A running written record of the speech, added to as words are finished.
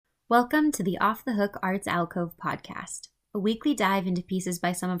Welcome to the Off the Hook Arts Alcove podcast, a weekly dive into pieces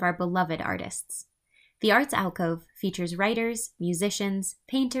by some of our beloved artists. The Arts Alcove features writers, musicians,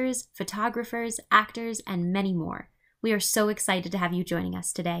 painters, photographers, actors, and many more. We are so excited to have you joining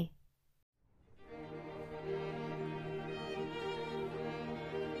us today.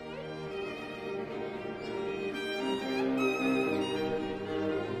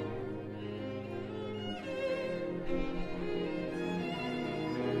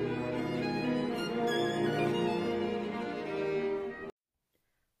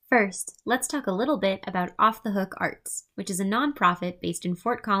 First, let's talk a little bit about Off the Hook Arts, which is a nonprofit based in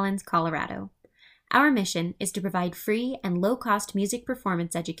Fort Collins, Colorado. Our mission is to provide free and low-cost music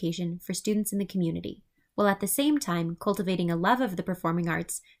performance education for students in the community, while at the same time cultivating a love of the performing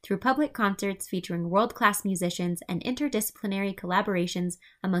arts through public concerts featuring world-class musicians and interdisciplinary collaborations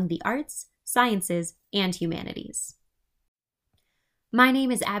among the arts, sciences, and humanities. My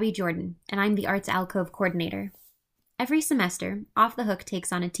name is Abby Jordan, and I'm the Arts Alcove coordinator. Every semester, Off the Hook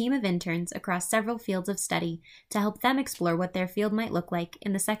takes on a team of interns across several fields of study to help them explore what their field might look like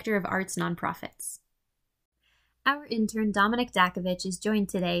in the sector of arts nonprofits. Our intern Dominic Dakovich is joined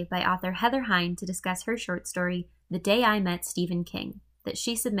today by author Heather Hine to discuss her short story, The Day I Met Stephen King, that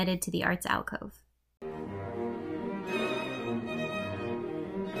she submitted to the Arts Alcove.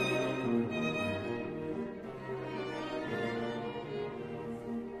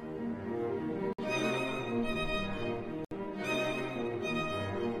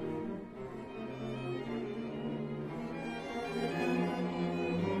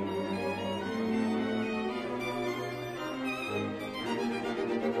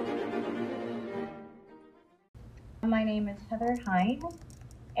 My name is Heather Hine,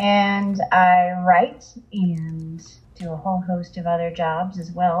 and I write and do a whole host of other jobs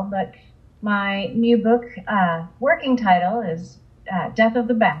as well, but my new book, working title is Death of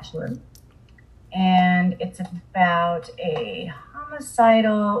the Bachelor, and it's about a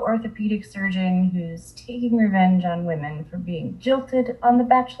homicidal orthopedic surgeon who's taking revenge on women for being jilted on The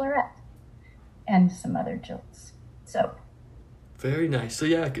Bachelorette, and some other jilts. So. Very nice. So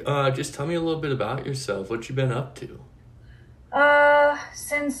just tell me a little bit about yourself, what you've been up to.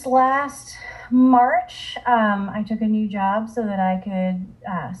 Since last March, I took a new job so that I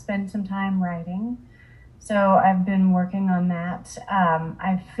could spend some time writing. So I've been working on that.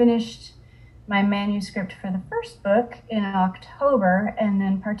 I finished my manuscript for the first book in October and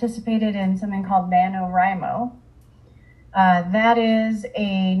then participated in something called NaNoWriMo. That is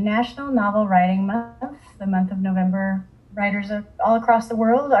a National Novel Writing Month. The month of November, writers all across the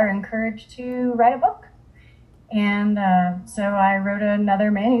world are encouraged to write a book. And so I wrote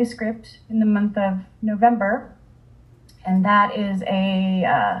another manuscript in the month of November, and that is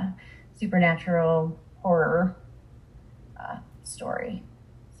a supernatural horror story.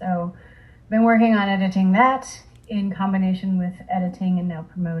 So I've been working on editing that in combination with editing and now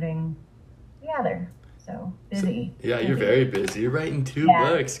promoting the other. So busy. You're very busy. You're writing two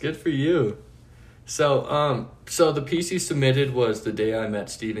books. Good for you. So the piece you submitted was The Day I Met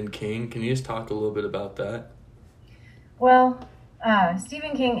Stephen King. Can you just talk a little bit about that? Well,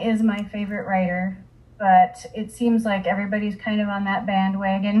 Stephen King is my favorite writer, but it seems like everybody's kind of on that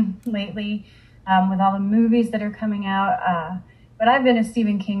bandwagon lately with all the movies that are coming out. But I've been a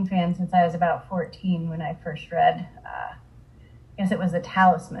Stephen King fan since I was about 14 when I first read, I guess it was The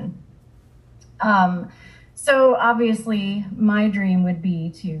Talisman. So obviously my dream would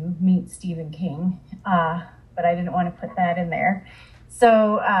be to meet Stephen King, but I didn't want to put that in there.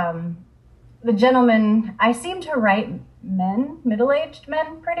 So the gentleman, I seem to write middle-aged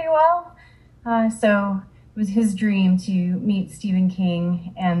men pretty well. So it was his dream to meet Stephen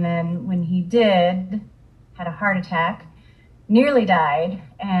King. And then when he did, had a heart attack, nearly died,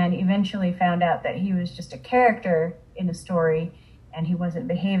 and eventually found out that he was just a character in a story and he wasn't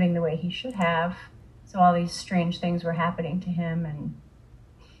behaving the way he should have. So all these strange things were happening to him. And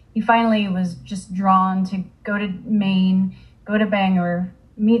he finally was just drawn to go to Maine, go to Bangor,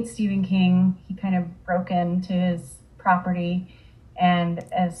 meet Stephen King. He kind of broke into his property, and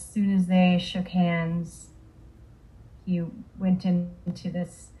as soon as they shook hands, he went into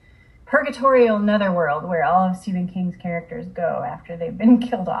this purgatorial netherworld where all of Stephen King's characters go after they've been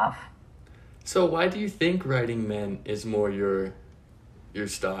killed off. So why do you think writing men is more your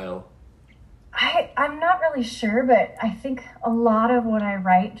style? I'm not really sure, but I think a lot of what I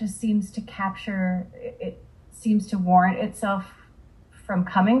write just seems to capture, it seems to warrant itself from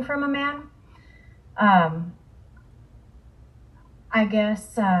coming from a man. I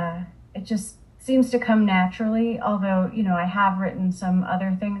guess it just seems to come naturally, although, I have written some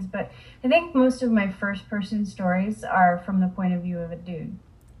other things, but I think most of my first person stories are from the point of view of a dude.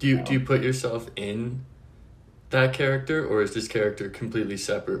 Do you put yourself in that character, or is this character completely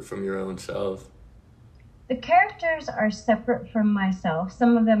separate from your own self? The characters are separate from myself.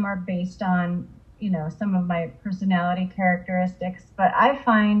 Some of them are based on, some of my personality characteristics, but I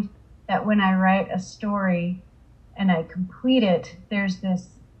find that when I write a story and I complete it, there's this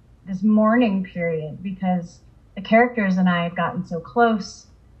mourning period because the characters and I have gotten so close.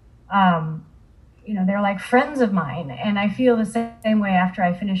 They're like friends of mine, and I feel the same way after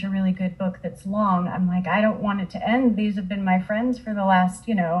I finish a really good book that's long. I'm like, I don't want it to end. These have been my friends for the last,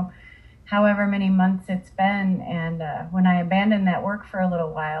 however many months it's been, and when I abandon that work for a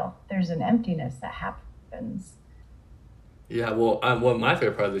little while, there's an emptiness that happens. Yeah, well, my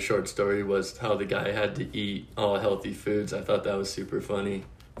favorite part of the short story was how the guy had to eat all healthy foods. I thought that was super funny.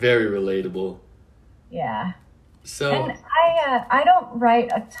 Very relatable. Yeah. So, and I don't write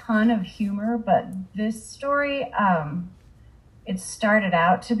a ton of humor, but this story, it started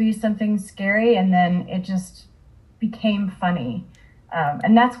out to be something scary, and then it just became funny.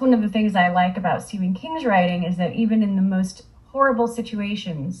 And that's one of the things I like about Stephen King's writing is that even in the most horrible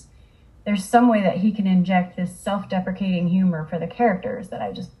situations, there's some way that he can inject this self-deprecating humor for the characters that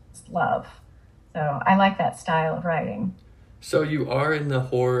I just love. So I like that style of writing. So you are in the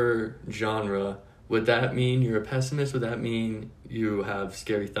horror genre. Would that mean you're a pessimist? Would that mean you have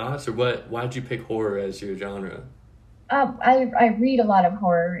scary thoughts? Or what? Why'd you pick horror as your genre? I read a lot of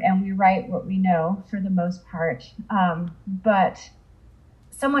horror, and we write what we know for the most part. But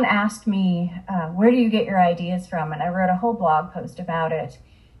someone asked me, where do you get your ideas from? And I wrote a whole blog post about it.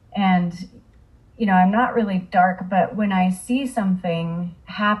 And, I'm not really dark, but when I see something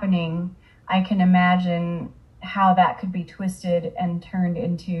happening, I can imagine how that could be twisted and turned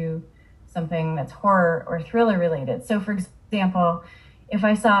into something that's horror or thriller related. So for example, if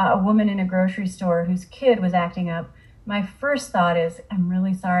I saw a woman in a grocery store whose kid was acting up, my first thought is, I'm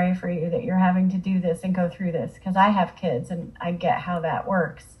really sorry for you that you're having to do this and go through this, because I have kids and I get how that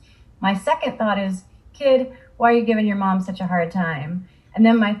works. My second thought is, kid, why are you giving your mom such a hard time? And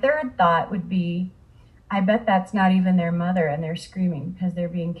then my third thought would be, I bet that's not even their mother and they're screaming because they're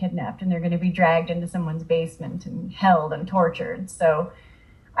being kidnapped and they're going to be dragged into someone's basement and held and tortured. So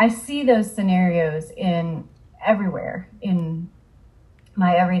I see those scenarios everywhere in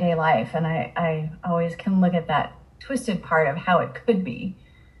my everyday life, and I always can look at that twisted part of how it could be.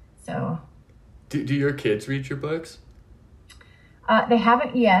 So, do your kids read your books? They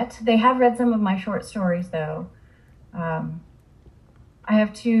haven't yet. They have read some of my short stories, though. I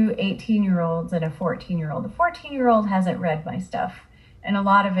have two 18-year-olds and a 14-year-old. The 14-year-old hasn't read my stuff, and a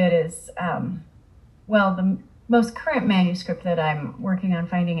lot of it is, the most current manuscript that I'm working on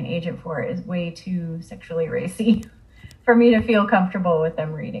finding an agent for is way too sexually racy for me to feel comfortable with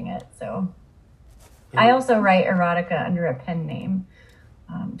them reading it. So I also write erotica under a pen name.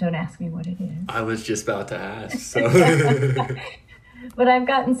 Don't ask me what it is. I was just about to ask. So. But I've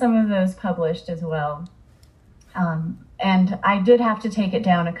gotten some of those published as well. And I did have to take it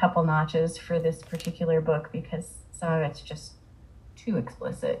down a couple notches for this particular book because some of it's just too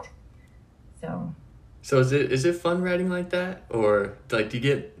explicit. So is it fun writing like that, or like do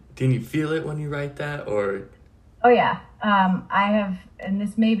you feel it when you write that, or? Oh yeah, I have, and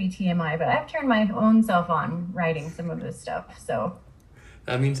this may be TMI, but I've turned my own self on writing some of this stuff. So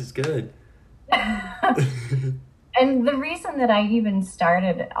that means it's good. And the reason that I even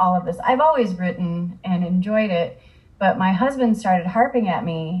started all of this, I've always written and enjoyed it, but my husband started harping at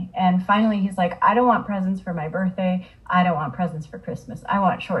me, and finally he's like, I don't want presents for my birthday. I don't want presents for Christmas. I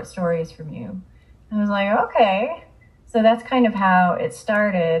want short stories from you. I was like, okay. So that's kind of how it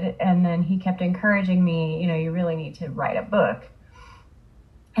started. And then he kept encouraging me, you really need to write a book.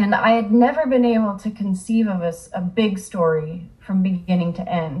 And I had never been able to conceive of a big story from beginning to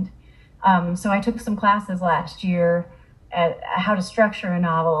end. So I took some classes last year at how to structure a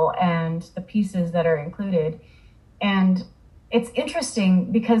novel and the pieces that are included. And it's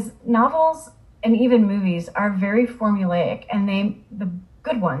interesting because novels and even movies are very formulaic, and the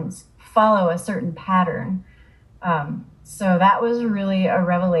good ones follow a certain pattern. So that was really a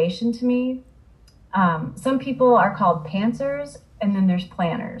revelation to me. Some people are called pantsers, and then there's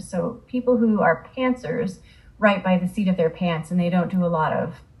planners. So people who are pantsers write by the seat of their pants, and they don't do a lot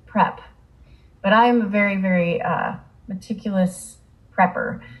of prep. But I'm a very, very meticulous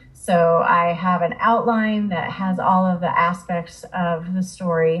prepper. So I have an outline that has all of the aspects of the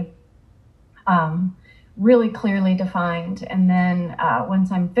story really clearly defined. And then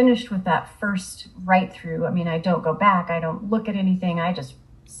once I'm finished with that first write through, I don't go back, I don't look at anything, I just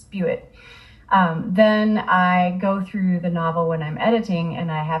spew it. Then I go through the novel when I'm editing,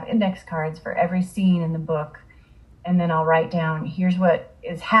 and I have index cards for every scene in the book. And then I'll write down, here's what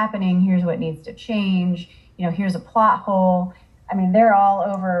is happening. Here's what needs to change. Here's a plot hole. I mean, they're all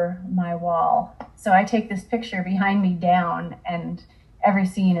over my wall. So I take this picture behind me down, and every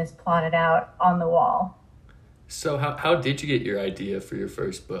scene is plotted out on the wall. So how did you get your idea for your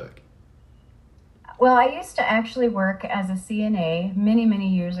first book? Well, I used to actually work as a CNA many, many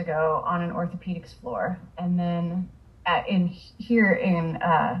years ago on an orthopedics floor. And then here in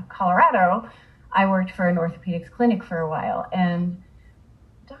Colorado, I worked for an orthopedics clinic for a while. And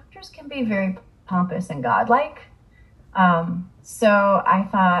doctors can be very pompous and godlike. So I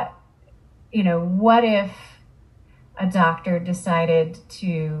thought, what if a doctor decided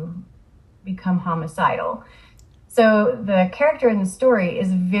to become homicidal? So the character in the story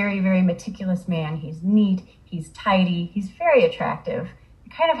is a very, very meticulous man. He's neat, he's tidy, he's very attractive.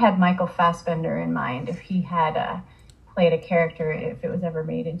 I kind of had Michael Fassbender in mind if he had played a character, if it was ever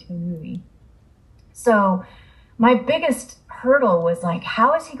made into a movie. So my biggest hurdle was like,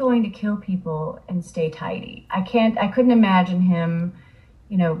 how is he going to kill people and stay tidy? I couldn't imagine him,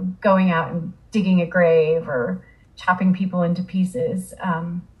 going out and digging a grave or chopping people into pieces.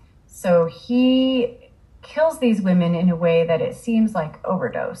 So he kills these women in a way that it seems like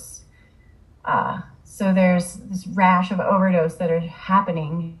overdose. So there's this rash of overdose that are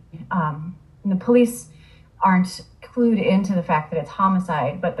happening. And the police aren't clued into the fact that it's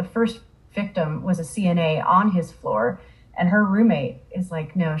homicide, but the first victim was a CNA on his floor, and her roommate is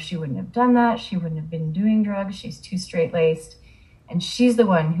like, no, she wouldn't have done that. She wouldn't have been doing drugs. She's too straight-laced. And she's the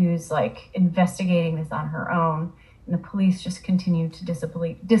one who's like investigating this on her own. And the police just continue to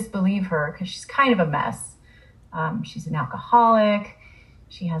disbelieve her because she's kind of a mess. She's an alcoholic.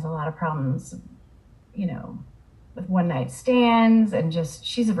 She has a lot of problems, with one-night stands, and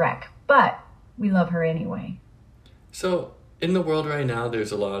she's a wreck. But we love her anyway. So in the world right now,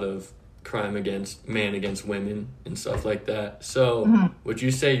 there's a lot of crime against women and stuff like that. So would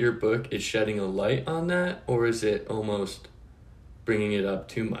you say your book is shedding a light on that, or is it almost bringing it up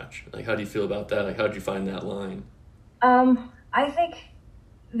too much? Like, how do you feel about that? Like, how did you find that line? I think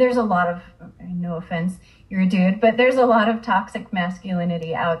there's a lot of, no offense, you're a dude, but there's a lot of toxic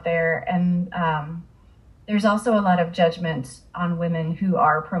masculinity out there. And there's also a lot of judgment on women who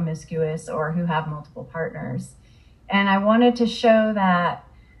are promiscuous or who have multiple partners. And I wanted to show that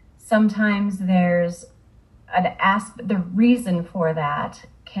sometimes there's the reason for that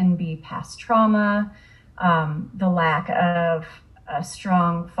can be past trauma, the lack of a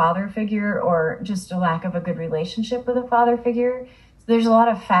strong father figure, or just a lack of a good relationship with a father figure. So there's a lot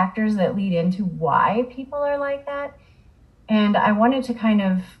of factors that lead into why people are like that. And I wanted to kind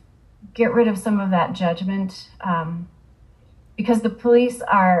of get rid of some of that judgment, because the police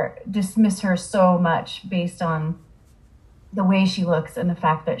dismiss her so much based on the way she looks and the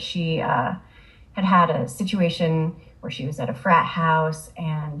fact that she had a situation where she was at a frat house,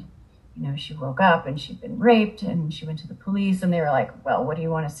 and she woke up and she'd been raped, and she went to the police, and they were like, well, what do you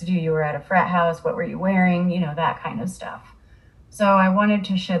want us to do? You were at a frat house. What were you wearing? That kind of stuff. So I wanted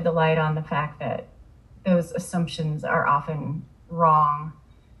to shed the light on the fact that those assumptions are often wrong,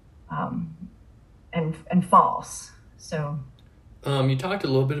 and false. So you talked a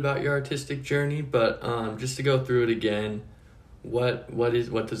little bit about your artistic journey, but just to go through it again, what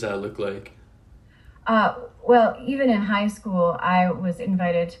does that look like? Well, even in high school, I was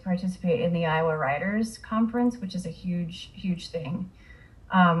invited to participate in the Iowa Writers Conference, which is a huge, huge thing.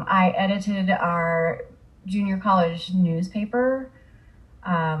 I edited our junior college newspaper.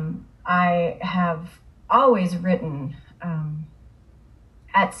 I have always written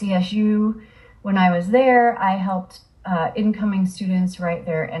at CSU. When I was there, I helped incoming students write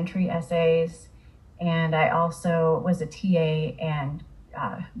their entry essays, and I also was a TA and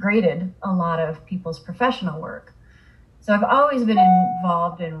graded a lot of people's professional work. So I've always been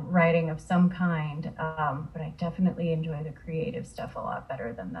involved in writing of some kind, but I definitely enjoy the creative stuff a lot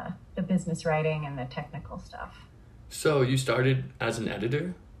better than the business writing and the technical stuff. So you started as an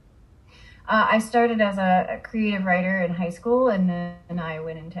editor? I started as a creative writer in high school, and then I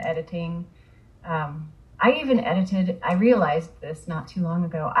went into editing. I realized this not too long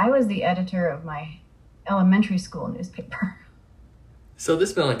ago. I was the editor of my elementary school newspaper. So this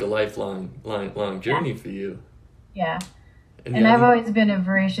has been like a lifelong journey for you. Yeah. And I've always been a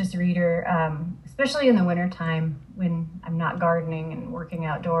voracious reader, especially in the wintertime when I'm not gardening and working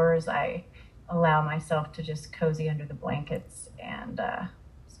outdoors. I allow myself to just cozy under the blankets and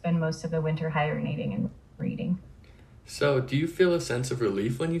spend most of the winter hibernating and reading. So do you feel a sense of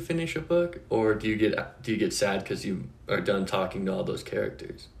relief when you finish a book, or do you get sad because you are done talking to all those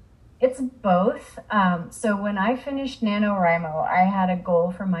characters? It's both. So when I finished NaNoWriMo, I had a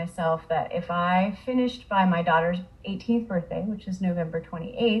goal for myself that if I finished by my daughter's 18th birthday, which is November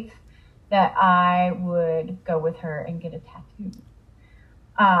 28th, that I would go with her and get a tattoo.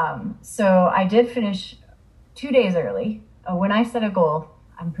 So I did finish 2 days early. When I set a goal,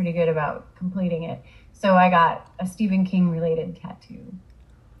 I'm pretty good about completing it. So I got a Stephen King related tattoo.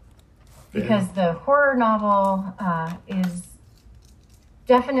 Because the horror novel is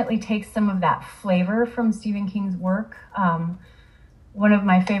definitely takes some of that flavor from Stephen King's work. One of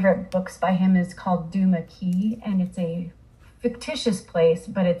my favorite books by him is called Duma Key, and it's a fictitious place,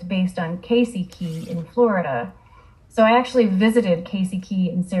 but it's based on Casey Key in Florida. So I actually visited Casey Key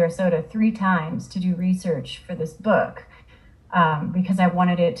in Sarasota 3 times to do research for this book because I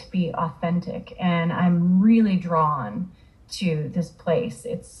wanted it to be authentic, and I'm really drawn to this place.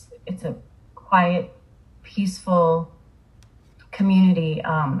 It's a quiet, peaceful community,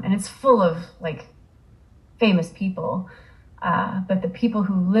 and it's full of like famous people, but the people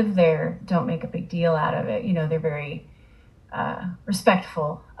who live there don't make a big deal out of it. You know, they're very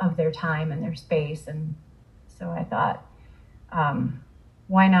respectful of their time and their space, and so I thought,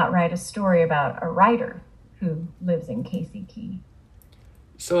 why not write a story about a writer who lives in Casey Key?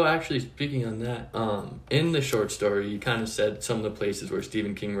 So actually, speaking on that, in the short story, you kind of said some of the places where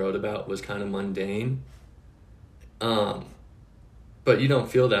Stephen King wrote about was kind of mundane. But you don't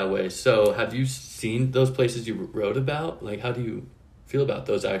feel that way. So have you seen those places you wrote about? Like, how do you feel about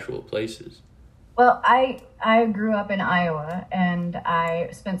those actual places? Well, I grew up in Iowa, and I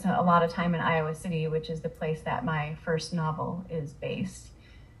spent a lot of time in Iowa City, which is the place that my first novel is based.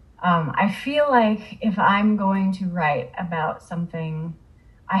 I feel like if I'm going to write about something,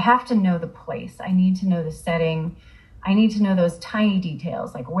 I have to know the place. I need to know the setting. I need to know those tiny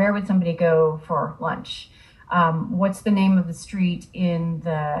details, like where would somebody go for lunch? What's the name of the street in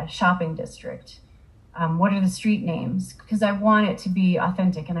the shopping district? What are the street names? Because I want it to be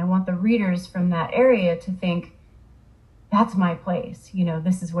authentic, and I want the readers from that area to think, that's my place. You know,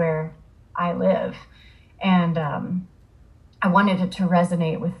 this is where I live. And I wanted it to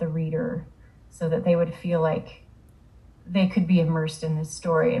resonate with the reader so that they would feel like they could be immersed in this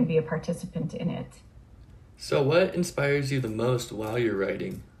story and be a participant in it. So what inspires you the most while you're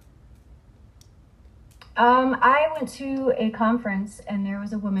writing? I went to a conference, and there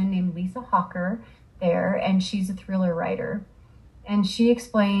was a woman named Lisa Hawker there, and she's a thriller writer. And she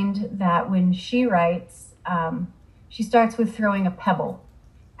explained that when she writes, she starts with throwing a pebble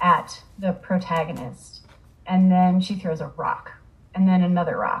at the protagonist, and then she throws a rock, and then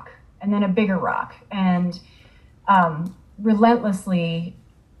another rock, and then a bigger rock, and relentlessly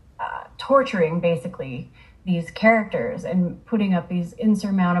torturing basically these characters and putting up these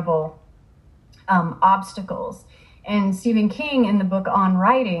insurmountable obstacles. And Stephen King in the book On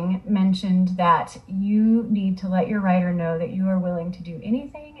Writing mentioned that you need to let your writer know that you are willing to do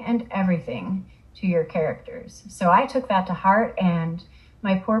anything and everything to your characters. So I took that to heart, and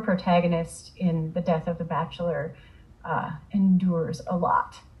my poor protagonist in The Death of the Bachelor endures a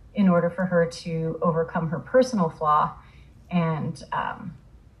lot in order for her to overcome her personal flaw. And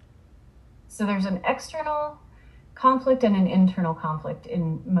so there's an external conflict and an internal conflict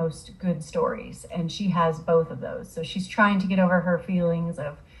in most good stories, and she has both of those. So she's trying to get over her feelings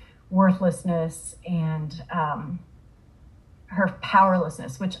of worthlessness and her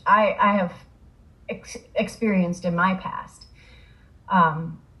powerlessness, which I have experienced in my past.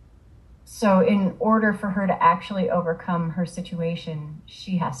 So in order for her to actually overcome her situation,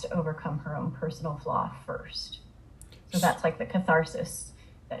 she has to overcome her own personal flaw first. So that's like the catharsis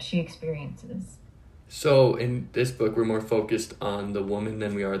that she experiences. So in this book, we're more focused on the woman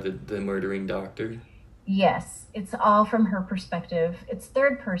than we are the murdering doctor? Yes, it's all from her perspective. It's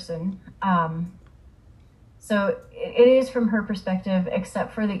third person. So it is from her perspective,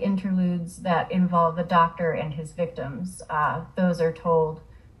 except for the interludes that involve the doctor and his victims. Those are told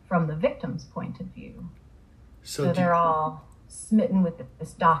from the victim's point of view. So they're all smitten with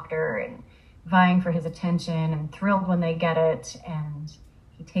this doctor and vying for his attention and thrilled when they get it. And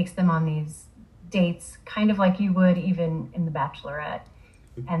he takes them on these dates, kind of like you would even in The Bachelorette.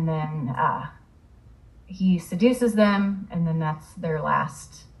 And then he seduces them, and then that's their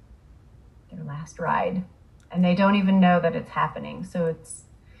last ride. And they don't even know that it's happening. So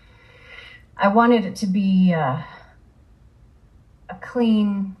I wanted it to be a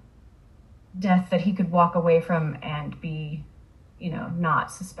clean death that he could walk away from and be, not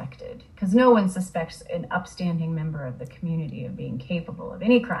suspected. Because no one suspects an upstanding member of the community of being capable of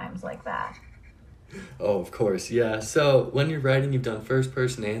any crimes like that. Oh, of course, yeah. So when you're writing, you've done first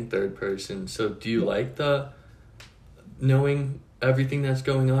person and third person. So do you like the knowing everything that's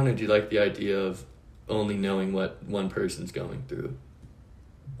going on, or do you like the idea of only knowing what one person's going through?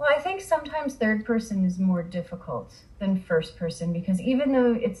 Well, I think sometimes third person is more difficult than first person because even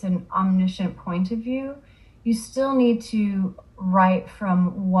though it's an omniscient point of view, you still need to write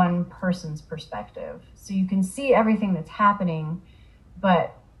from one person's perspective. So you can see everything that's happening,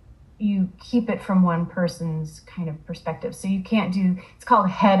 but you keep it from one person's kind of perspective. So you can't do, it's called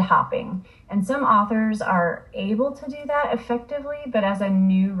head hopping. And some authors are able to do that effectively, but as a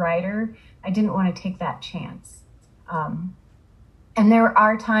new writer, I didn't want to take that chance. And there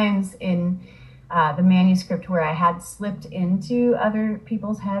are times in the manuscript where I had slipped into other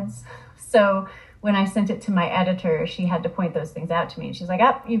people's heads. So when I sent it to my editor, she had to point those things out to me. And she's like,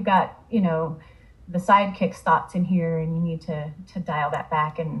 oh, you've got, the sidekick's thoughts in here and you need to dial that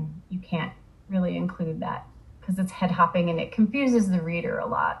back, and you can't really include that because it's head hopping and it confuses the reader a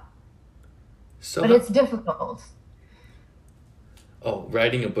lot. But it's difficult. Oh,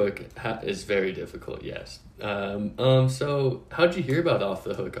 writing a book is very difficult, yes. So how'd you hear about Off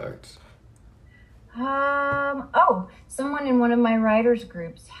the Hook Arts? Someone in one of my writers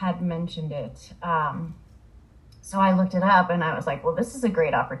groups had mentioned it. So I looked it up and I was like, well, this is a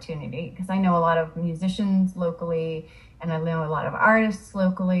great opportunity because I know a lot of musicians locally and I know a lot of artists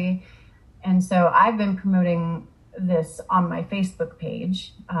locally. And so I've been promoting this on my Facebook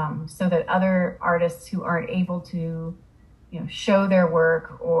page so that other artists who aren't able to, show their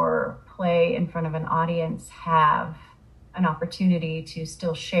work or play in front of an audience have an opportunity to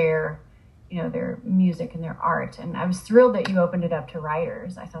still share, their music and their art. And I was thrilled that you opened it up to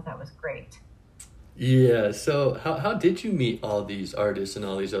writers. I thought that was great. Yeah, so how did you meet all these artists and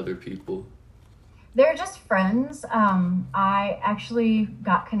all these other people? They're just friends. I actually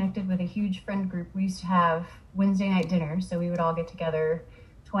got connected with a huge friend group. We used to have Wednesday night dinners, so we would all get together,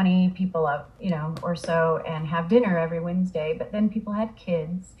 20 people up, or so, and have dinner every Wednesday. But then people had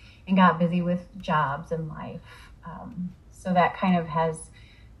kids and got busy with jobs and life. So that kind of has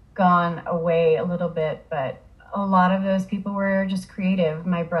gone away a little bit, but a lot of those people were just creative.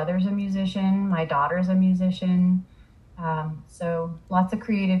 My brother's a musician, my daughter's a musician. So lots of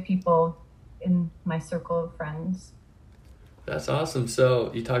creative people in my circle of friends. That's awesome. So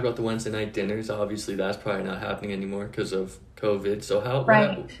you talked about the Wednesday night dinners. Obviously, that's probably not happening anymore because of COVID. So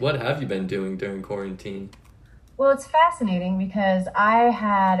what have you been doing during quarantine? Well, it's fascinating because I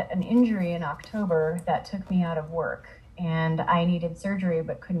had an injury in October that took me out of work. And I needed surgery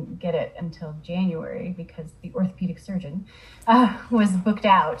but couldn't get it until January because the orthopedic surgeon was booked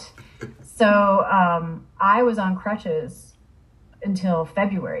out. So I was on crutches until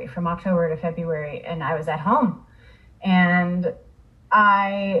February, from October to February, and I was at home. And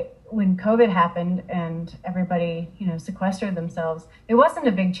when COVID happened and everybody, sequestered themselves, it wasn't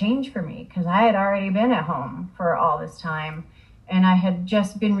a big change for me because I had already been at home for all this time. And I had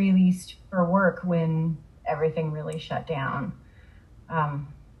just been released for work when everything really shut down.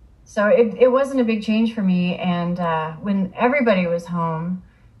 So it wasn't a big change for me. And when everybody was home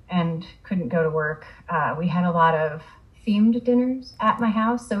and couldn't go to work, we had a lot of themed dinners at my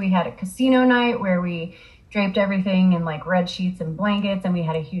house. So we had a casino night where we draped everything in like red sheets and blankets, and we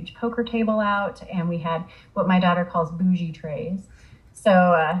had a huge poker table out, and we had what my daughter calls bougie trays. So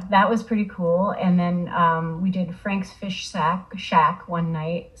that was pretty cool. And then we did Frank's Fish Shack one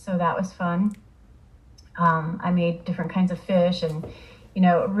night. So that was fun. I made different kinds of fish and,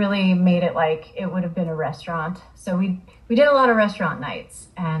 really made it like it would have been a restaurant. So we did a lot of restaurant nights,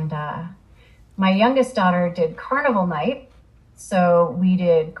 and my youngest daughter did carnival night. So we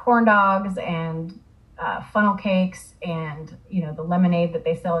did corn dogs and funnel cakes and, the lemonade that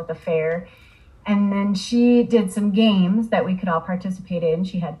they sell at the fair. And then she did some games that we could all participate in.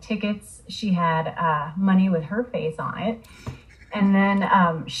 She had tickets. She had money with her face on it. And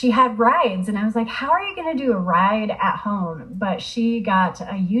then she had rides, and I was like, how are you going to do a ride at home? But she got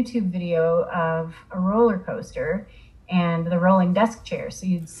a YouTube video of a roller coaster and the rolling desk chair. So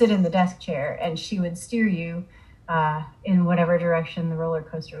you'd sit in the desk chair and she would steer you in whatever direction the roller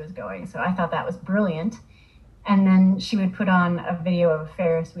coaster was going. So I thought that was brilliant. And then she would put on a video of a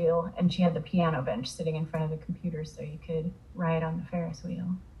Ferris wheel, and she had the piano bench sitting in front of the computer so you could ride on the Ferris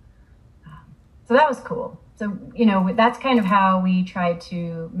wheel. So that was cool. So, that's kind of how we tried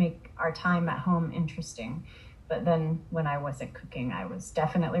to make our time at home interesting. But then when I wasn't cooking, I was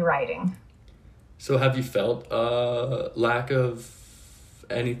definitely writing. So have you felt a lack of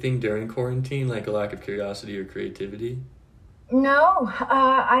anything during quarantine, like a lack of curiosity or creativity? No,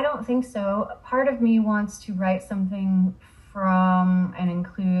 I don't think so. Part of me wants to write something from and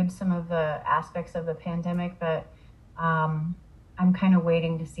include some of the aspects of the pandemic, but I I'm kind of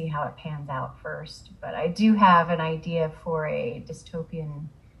waiting to see how it pans out first. But I do have an idea for a dystopian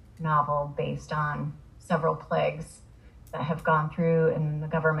novel based on several plagues that have gone through, and the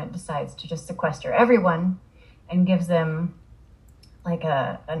government decides to just sequester everyone and gives them like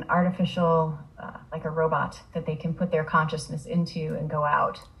an artificial, like a robot that they can put their consciousness into and go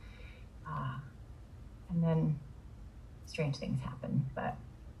out. And then strange things happen, but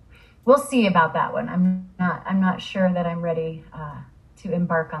we'll see about that one. I'm not sure that I'm ready to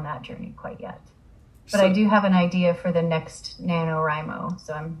embark on that journey quite yet. But I do have an idea for the next NaNoWriMo,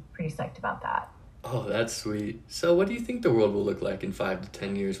 so I'm pretty psyched about that. Oh, that's sweet. So what do you think the world will look like in 5 to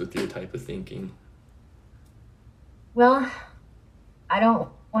 10 years with your type of thinking? Well, I don't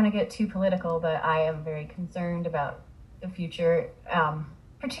want to get too political, but I am very concerned about the future,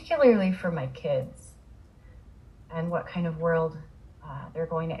 particularly for my kids and what kind of world they're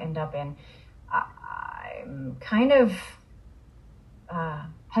going to end up in. I'm kind of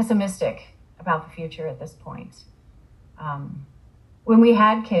pessimistic about the future at this point. When we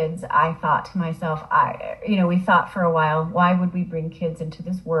had kids, I thought to myself, we thought for a while, why would we bring kids into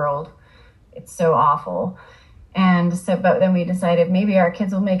this world? It's so awful. And so, but then we decided maybe our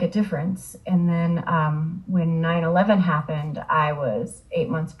kids will make a difference. And then when 9/11 happened, I was 8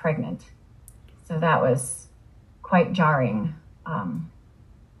 months pregnant. So that was quite jarring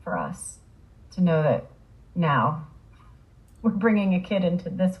for us to know that now we're bringing a kid into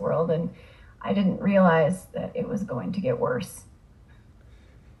this world, and I didn't realize that it was going to get worse,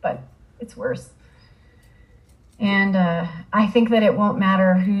 but it's worse. And I think that it won't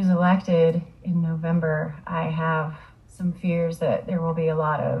matter who's elected in November. I have some fears that there will be a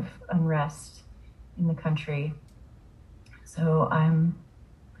lot of unrest in the country. So I'm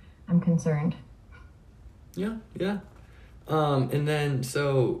concerned. Yeah. And then,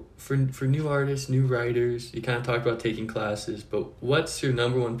 so for new artists, new writers, you kind of talked about taking classes, but what's your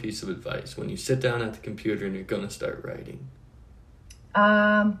number one piece of advice when you sit down at the computer and you're going to start writing?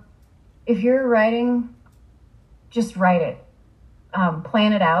 If you're writing, just write it.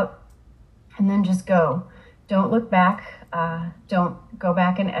 Plan it out, and then just go. Don't look back. Don't go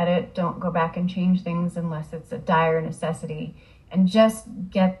back and edit. Don't go back and change things unless it's a dire necessity. And just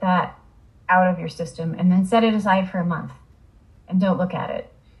get that out of your system, and then set it aside for a month. And don't look at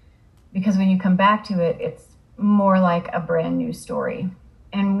it, because when you come back to it, it's more like a brand new story.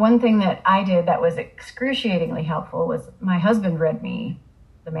 And one thing that I did that was excruciatingly helpful was my husband read me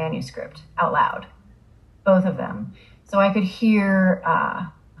the manuscript out loud, both of them. So I could hear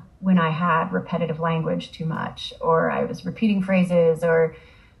when I had repetitive language too much, or I was repeating phrases, or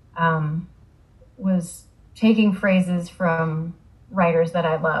was taking phrases from writers that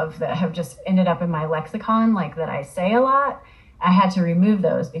I love that have just ended up in my lexicon, like that I say a lot. I had to remove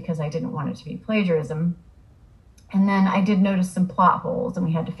those because I didn't want it to be plagiarism. And then I did notice some plot holes, and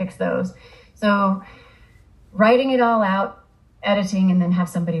we had to fix those. So writing it all out, editing, and then have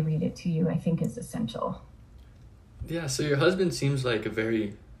somebody read it to you, I think is essential. Yeah, so your husband seems like a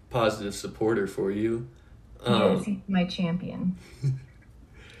very positive supporter for you. He is. He's my champion.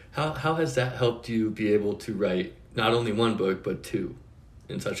 How has that helped you be able to write not only one book, but two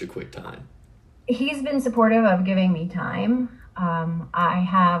in such a quick time? He's been supportive of giving me time. I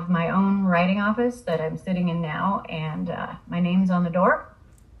have my own writing office that I'm sitting in now, and my name's on the door,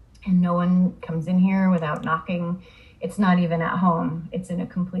 and no one comes in here without knocking. It's not even at home. It's in a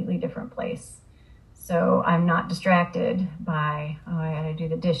completely different place. So I'm not distracted by, I gotta do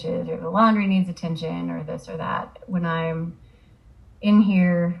the dishes, or the laundry needs attention, or this or that. When I'm in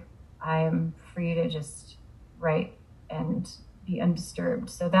here, I am free to just write and be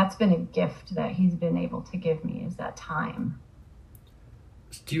undisturbed. So that's been a gift that he's been able to give me, is that time.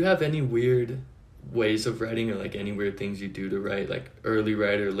 Do you have any weird ways of writing, or like any weird things you do to write, like early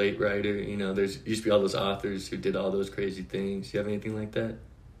writer, late writer? You know, there's used to be all those authors who did all those crazy things. Do you have anything like that?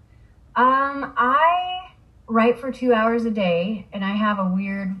 I write for 2 hours a day, and I have a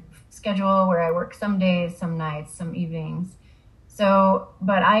weird schedule where I work some days, some nights, some evenings. So,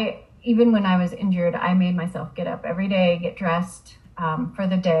 but even when I was injured, I made myself get up every day, get dressed for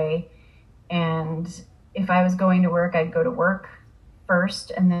the day. And if I was going to work, I'd go to work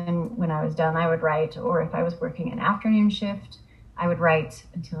first. And then when I was done, I would write. Or if I was working an afternoon shift, I would write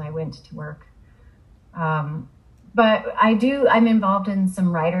until I went to work. But I'm involved in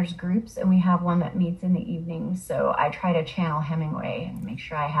some writers groups, and we have one that meets in the evenings. So I try to channel Hemingway and make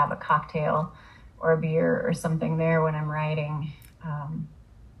sure I have a cocktail or a beer or something there when I'm writing.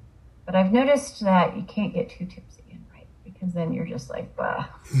 But I've noticed that you can't get too tipsy and write, because then you're just like, bah.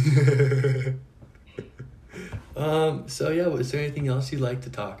 So yeah, was there anything else you'd like to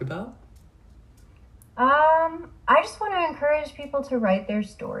talk about? I just want to encourage people to write their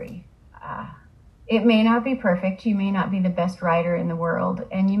story. It may not be perfect. You may not be the best writer in the world,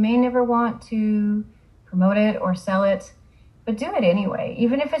 and you may never want to promote it or sell it, but do it anyway,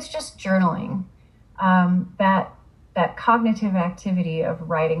 even if it's just journaling. That cognitive activity of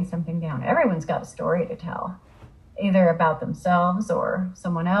writing something down. Everyone's got a story to tell, either about themselves or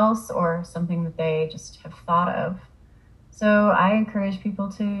someone else or something that they just have thought of. So I encourage people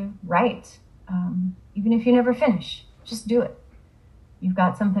to write, even if you never finish, just do it. You've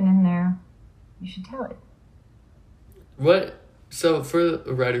got something in there, you should tell it. So for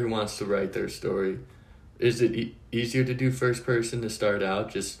a writer who wants to write their story, is it easier to do first person to start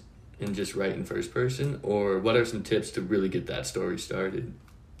out, just write in first person, or what are some tips to really get that story started?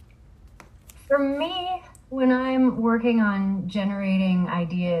 For me, when I'm working on generating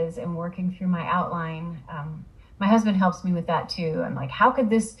ideas and working through my outline, my husband helps me with that too. I'm like, how could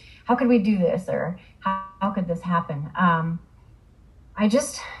we do this? Or how could this happen?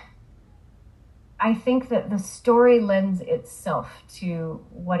 I think that the story lends itself to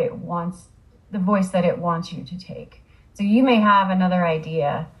what it wants, the voice that it wants you to take. So you may have another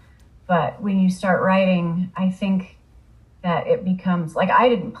idea, but when you start writing, I think that it becomes like, I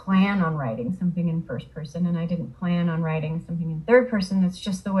didn't plan on writing something in first person, and I didn't plan on writing something in third person. It's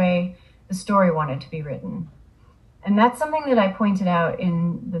just the way the story wanted to be written. And that's something that I pointed out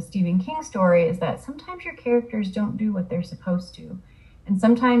in the Stephen King story, is that sometimes your characters don't do what they're supposed to. And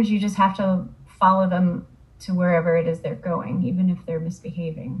sometimes you just have to follow them to wherever it is they're going, even if they're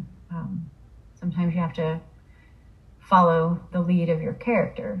misbehaving. Sometimes you have to follow the lead of your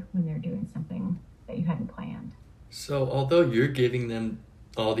character when they're doing something that you hadn't planned. So although you're giving them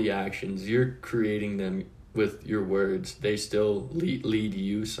all the actions, you're creating them with your words, they still lead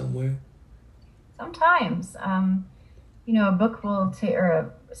you somewhere? Sometimes. A book will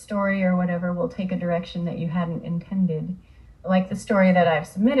or a story or whatever will take a direction that you hadn't intended. Like the story that I've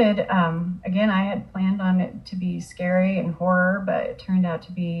submitted, again, I had planned on it to be scary and horror, but it turned out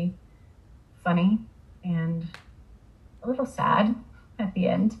to be funny and a little sad at the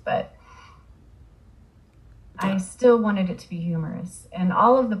end, but I still wanted it to be humorous. And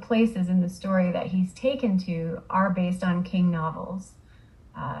all of the places in the story that he's taken to are based on King novels,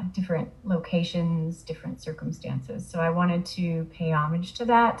 different locations, different circumstances. So I wanted to pay homage to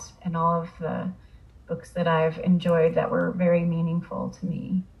that and all of the books that I've enjoyed that were very meaningful to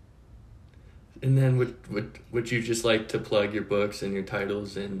me. And then would you just like to plug your books and your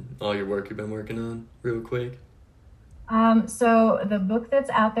titles and all your work you've been working on real quick? So the book that's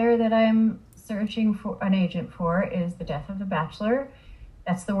out there that I'm searching for an agent for is The Death of the Bachelor.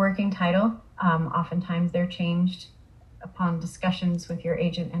 That's the working title. Oftentimes they're changed upon discussions with your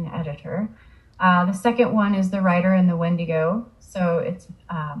agent and editor. The second one is The Rider and the Wendigo. So it's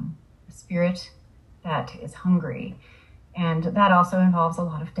a spirit that is hungry. And that also involves a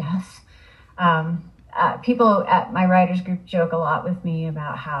lot of death. People at my writers group joke a lot with me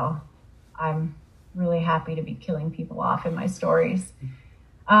about how I'm really happy to be killing people off in my stories.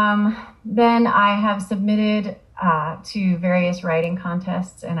 Then I have submitted to various writing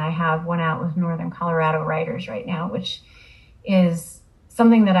contests, and I have one out with Northern Colorado Writers right now, which is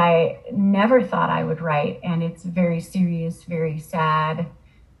something that I never thought I would write. And it's very serious, very sad,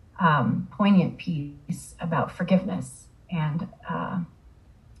 poignant piece about forgiveness and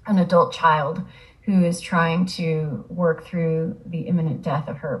an adult child who is trying to work through the imminent death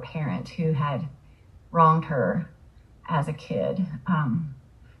of her parent who had wronged her as a kid.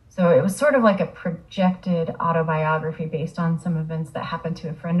 So it was sort of like a projected autobiography based on some events that happened to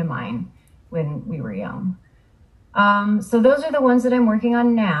a friend of mine when we were young. So those are the ones that I'm working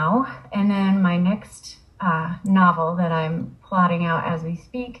on now. And then my next novel that I'm plotting out as we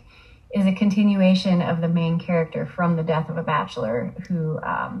speak is a continuation of the main character from The Death of a Bachelor, who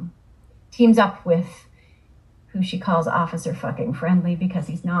teams up with who she calls Officer Fucking Friendly because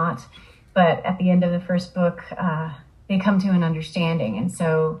he's not. But at the end of the first book, they come to an understanding. And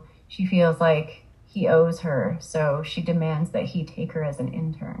so she feels like he owes her. So she demands that he take her as an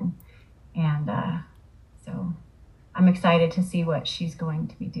intern. And so I'm excited to see what she's going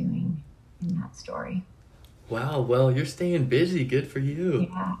to be doing in that story. Wow, well, you're staying busy. Good for you.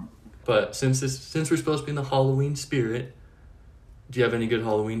 Yeah. But since we're supposed to be in the Halloween spirit, do you have any good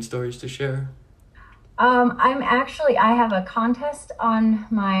Halloween stories to share? I have a contest on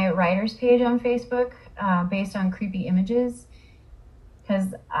my writers page on Facebook based on creepy images,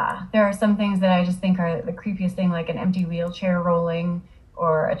 because there are some things that I just think are the creepiest thing, like an empty wheelchair rolling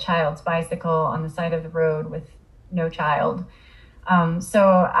or a child's bicycle on the side of the road with no child.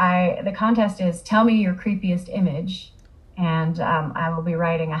 The contest is tell me your creepiest image, and I will be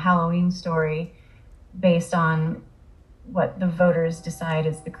writing a Halloween story based on what the voters decide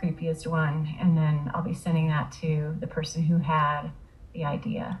is the creepiest one, and then I'll be sending that to the person who had the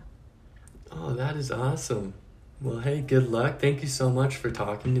idea. Oh, that is awesome. Well, hey, good luck. Thank you so much for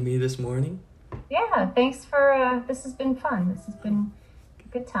talking to me this morning. Yeah, thanks for, this has been fun. This has been a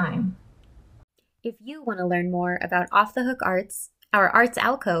good time. If you want to learn more about Off the Hook Arts, our Arts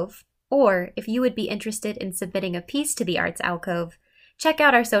Alcove, or if you would be interested in submitting a piece to the Arts Alcove, check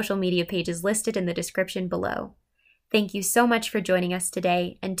out our social media pages listed in the description below. Thank you so much for joining us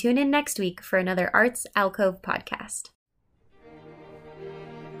today, and tune in next week for another Arts Alcove podcast.